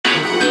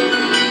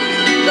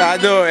I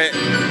do it.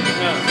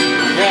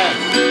 Yeah.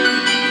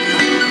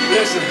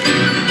 Listen.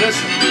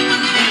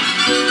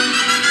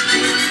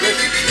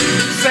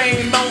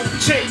 Same old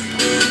chick,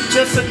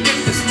 just a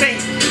different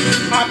state.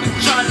 I've been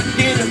trying to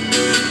get her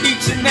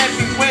each and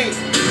every way.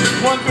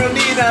 One girl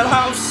need a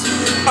house,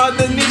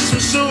 other need some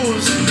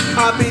shoes.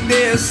 I'll be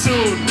there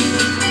soon,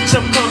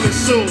 I'm coming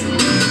soon.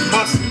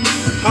 Hustle,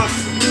 ho.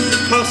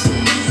 Hustle,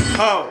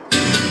 ho.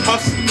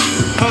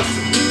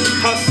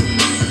 Hustle,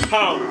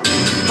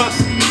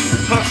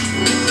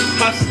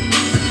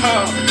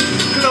 ho.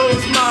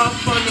 Close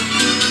mouth on the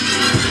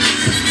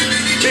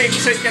big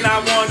chicken I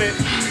wanted.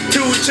 2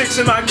 chicks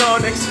in my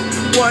garnets.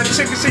 One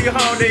chick is she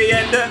horny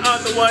and the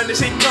other one is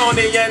she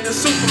corny. And the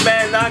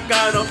Superman I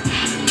got him.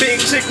 Big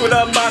chick with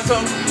a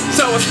bottom.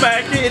 So I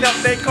smack it up,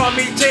 they call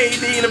me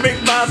JD the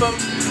Rick Bottom.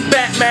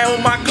 Batman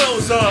with my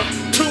clothes off.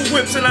 2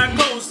 whips and I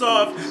close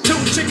off. 2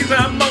 chickens and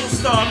I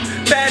most off.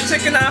 Bad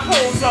chick and I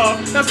hose off.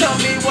 Now tell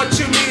me what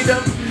you need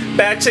them.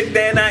 Bad chick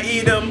then I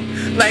eat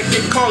them. Like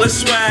they call it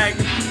swag.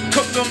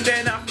 Cook them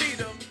then I feed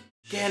them.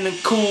 Getting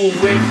cool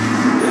with.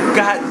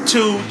 Got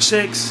 2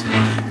 chicks.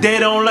 They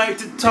don't like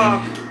to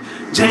talk.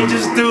 Jay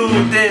just do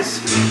this.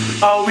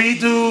 Oh, we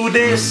do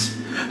this.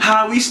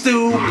 How we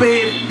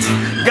stupid.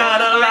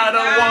 Got a lot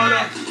of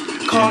water.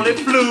 Call it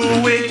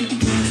fluid.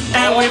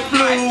 And we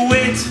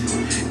fluid.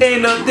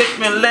 In a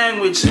different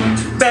language.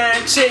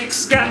 Bad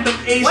chicks got them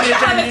Asian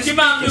and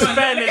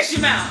Spanish.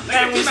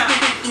 And we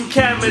speak in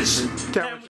cabbage.